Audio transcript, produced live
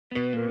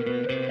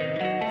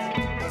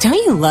Don't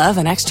you love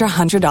an extra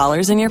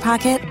 $100 in your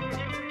pocket?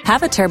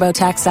 Have a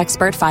TurboTax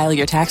expert file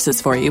your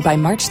taxes for you by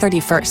March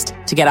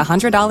 31st to get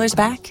 $100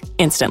 back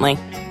instantly.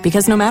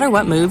 Because no matter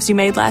what moves you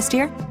made last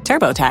year,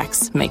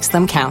 TurboTax makes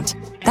them count.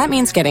 That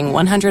means getting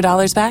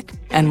 $100 back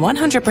and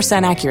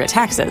 100% accurate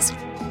taxes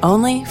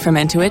only from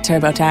Intuit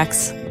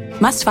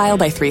TurboTax. Must file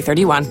by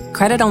 3/31.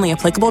 Credit only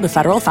applicable to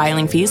federal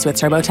filing fees with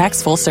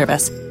TurboTax full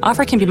service.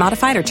 Offer can be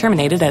modified or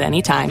terminated at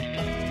any time.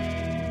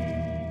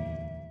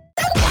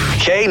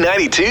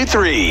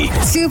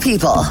 K92-3. Two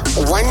people,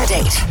 one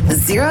date,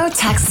 zero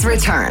texts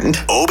returned.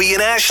 Obie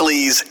and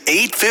Ashley's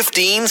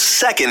 8:15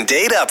 second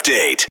date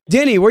update.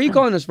 Danny, where are you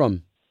calling us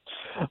from?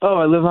 Oh,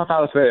 I live off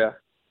Alafaya.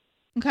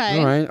 Okay.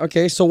 All right.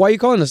 Okay. So why are you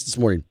calling us this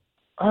morning?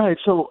 All right,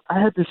 so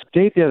I had this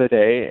date the other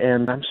day,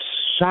 and I'm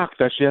shocked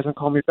that she hasn't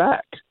called me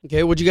back.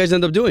 Okay. What'd you guys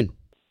end up doing?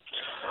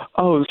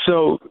 Oh,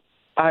 so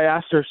I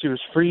asked her if she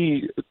was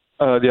free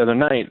the other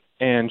night,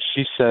 and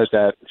she said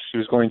that she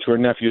was going to her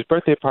nephew's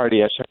birthday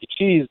party at Chuck E.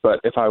 Cheese, but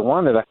if I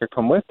wanted, I could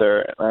come with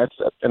her.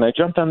 And I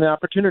jumped on the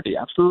opportunity,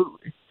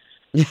 absolutely.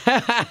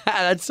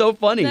 That's so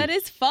funny. That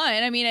is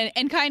fun. I mean,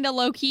 and kind of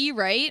low-key,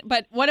 right?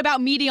 But what about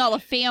meeting all the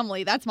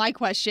family? That's my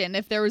question.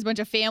 If there was a bunch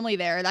of family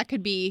there, that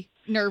could be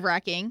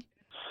nerve-wracking.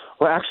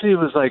 Well, actually, it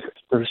was like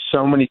there were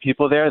so many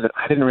people there that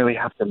I didn't really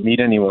have to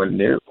meet anyone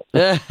new.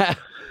 That's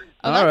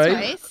right.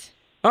 nice.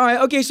 All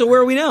right. Okay. So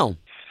where are we now?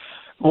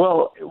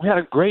 Well, we had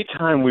a great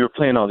time. We were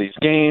playing all these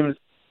games,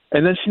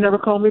 and then she never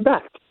called me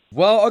back.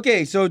 Well,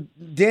 okay. So,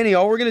 Danny,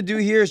 all we're going to do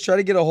here is try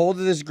to get a hold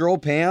of this girl,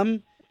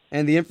 Pam,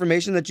 and the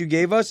information that you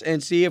gave us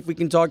and see if we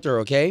can talk to her,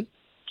 okay?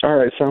 All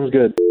right, sounds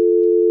good.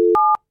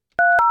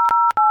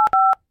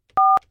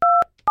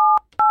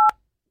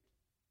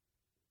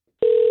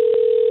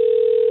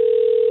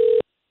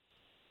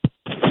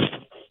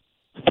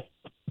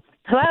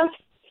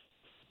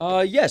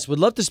 Hello? Yes. Would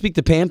love to speak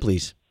to Pam,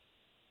 please.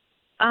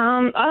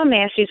 May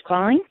I ask who's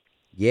calling?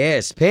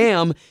 Yes,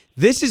 Pam.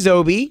 This is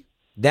Obie.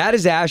 That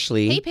is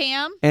Ashley. Hey,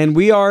 Pam. And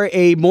we are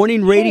a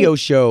morning radio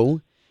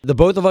show. The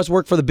both of us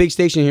work for the big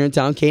station here in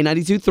town,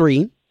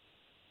 K92.3.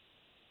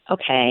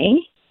 Okay.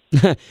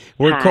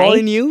 We're Hi.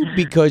 calling you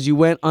because you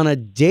went on a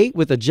date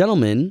with a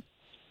gentleman,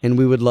 and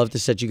we would love to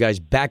set you guys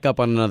back up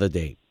on another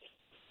date.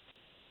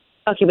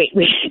 Okay, wait.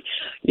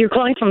 You're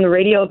calling from the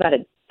radio about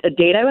a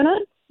date I went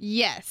on?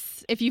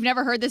 Yes. If you've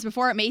never heard this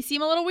before, it may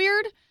seem a little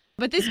weird,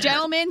 but this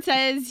gentleman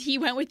says he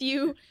went with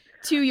you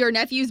to your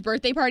nephew's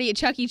birthday party at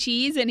Chuck E.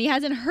 Cheese, and he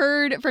hasn't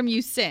heard from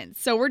you since.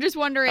 So we're just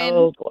wondering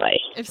Oh, boy.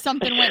 if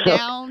something went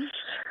down.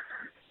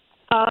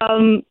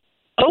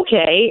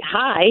 Okay.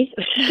 Hi.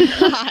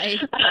 Hi.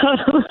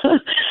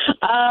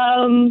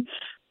 I'm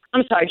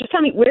sorry. Just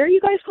tell me, where are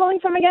you guys calling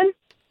from again?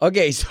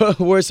 Okay, so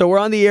we're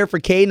on the air for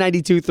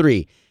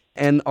K92.3,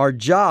 and our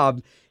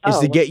job is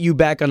to get you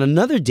back on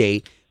another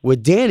date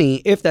with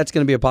Danny, if that's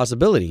going to be a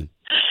possibility.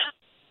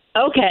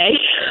 Okay.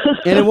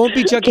 And it won't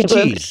be Chuck E.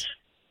 Okay, Cheese.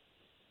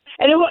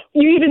 And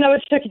you even know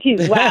it's Chuck E.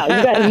 Cheese. Wow,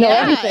 you guys know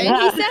everything, and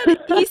huh?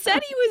 he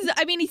said he was,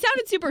 I mean, he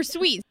sounded super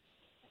sweet.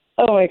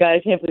 Oh, my God, I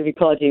can't believe he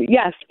called you.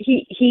 Yes,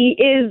 he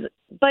is,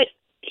 but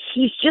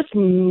he's just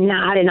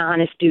not an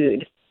honest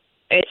dude.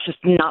 It's just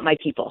not my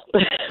people.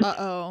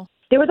 Uh-oh.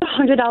 There was a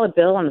 $100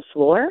 bill on the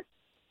floor,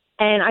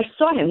 and I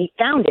saw him. He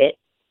found it,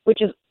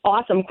 which is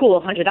awesome, cool,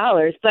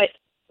 $100. But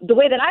the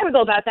way that I would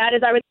go about that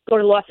is I would go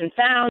to Lost and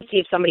Found, see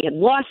if somebody had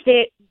lost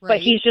it. Right. But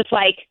he's just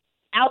like,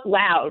 out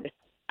loud.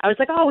 I was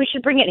like, oh, we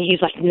should bring it. And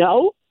he's like,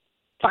 no,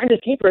 finders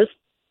keepers.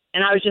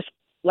 And I was just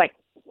like,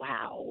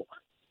 wow.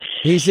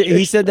 He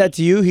said that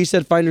to you? He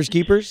said finders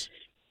keepers?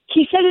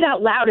 He said it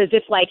out loud as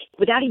if, like,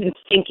 without even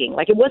thinking.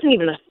 Like, it wasn't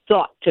even a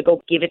thought to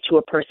go give it to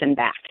a person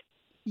back.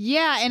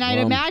 Yeah, and I'd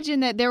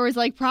imagine that there was,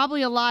 like,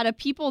 probably a lot of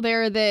people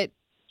there that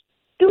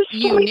There was so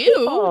you many knew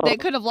people. that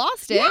could have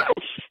lost it. Yes.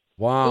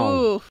 Wow.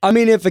 Ooh. I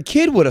mean, if a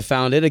kid would have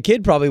found it, a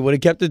kid probably would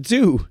have kept it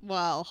too.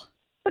 Well.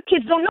 But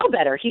kids don't know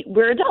better.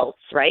 We're adults,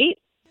 right?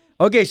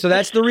 Okay, so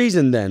that's the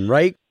reason then,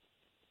 right?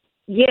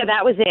 Yeah,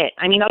 that was it.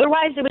 I mean,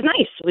 otherwise it was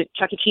nice with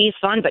Chuck E. Cheese,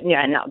 fun, but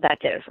yeah, no, that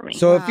did it for me.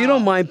 So if you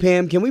don't mind,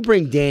 Pam, can we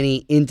bring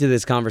Danny into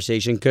this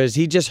conversation? Because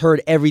he just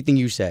heard everything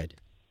you said.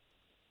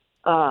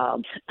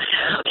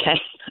 Okay.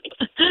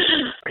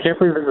 I can't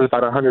believe it was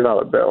about a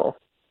 $100 bill.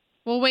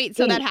 Well, wait,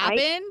 so that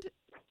happened?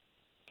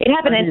 It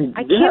happened, and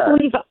I yeah. can't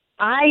believe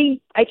I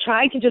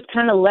tried to just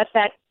kind of let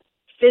that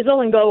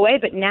fizzle and go away,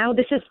 but now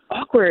this is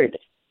awkward.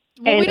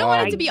 Well, we And don't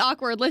want it to be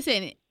awkward.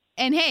 Listen,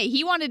 and hey,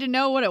 he wanted to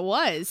know what it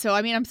was. So,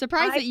 I mean, I'm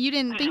surprised that you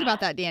didn't think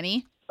about that,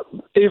 Danny.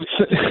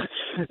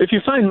 If you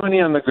find money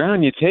on the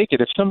ground, you take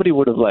it. If somebody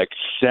would have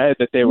said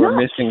that they were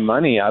missing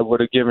money, I would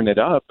have given it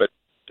up. But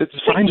it's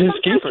finders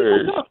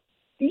keepers.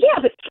 Yeah,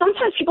 but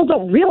sometimes people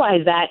don't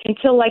realize that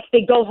until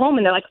they go home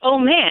and they're like, "Oh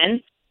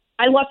man,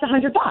 I lost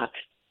 $100."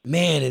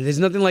 Man, and there's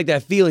nothing like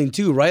that feeling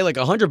too, right? Like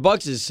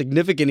 $100 is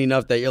significant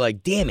enough that you're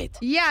like, damn it.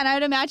 Yeah, and I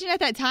would imagine at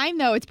that time,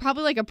 though, it's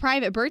probably like a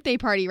private birthday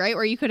party, right?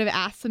 Where you could have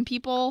asked some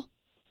people.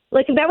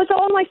 That was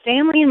all my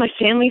family and my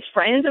family's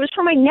friends. It was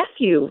for my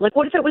nephew.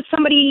 What if it was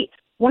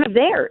one of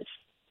theirs?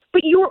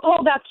 But you were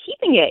all about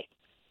keeping it.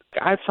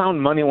 I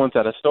found money once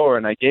at a store,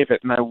 and I gave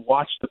it, and I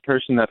watched the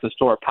person at the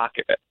store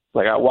pocket it.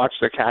 Like, I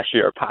watched the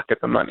cashier pocket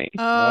the money.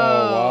 Oh,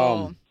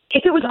 wow.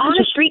 If it was on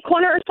a street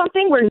corner or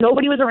something where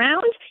nobody was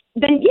around,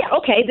 then yeah,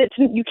 okay,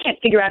 you can't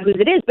figure out whose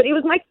it is, but it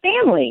was my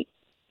family.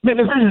 Man,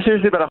 if this is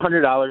seriously about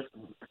 $100,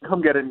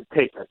 come get it and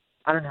take it.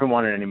 I don't even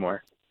want it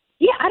anymore.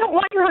 Yeah, I don't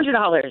want your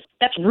 $100.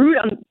 That's rude.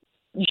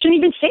 You shouldn't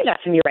even say that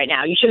to me right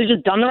now. You should have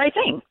just done the right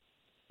thing.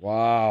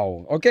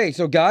 Wow. Okay,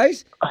 so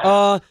guys,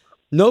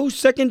 no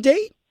second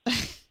date?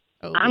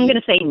 I'm going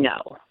to say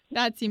no.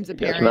 That seems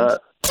apparent. Guess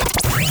not.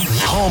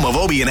 Home of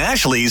Obie and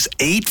Ashley's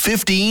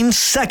 8:15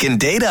 second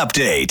date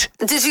update.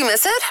 Did you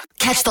miss it?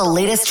 Catch the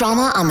latest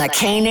drama on the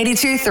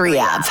K82-3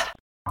 app.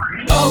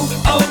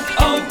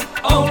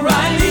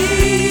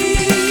 O'Reilly.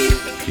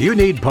 You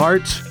need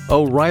parts?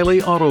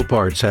 O'Reilly Auto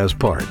Parts has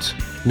parts.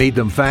 Need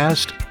them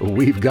fast?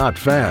 We've got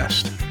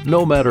fast.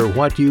 No matter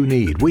what you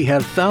need, we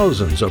have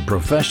thousands of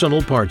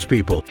professional parts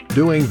people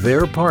doing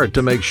their part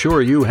to make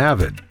sure you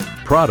have it.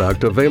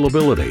 Product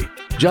availability.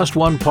 Just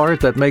one part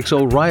that makes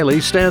O'Reilly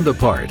stand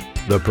apart.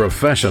 The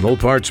professional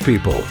parts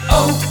people.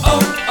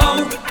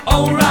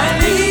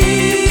 O'Reilly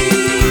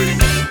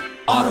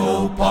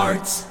Auto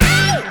Parts.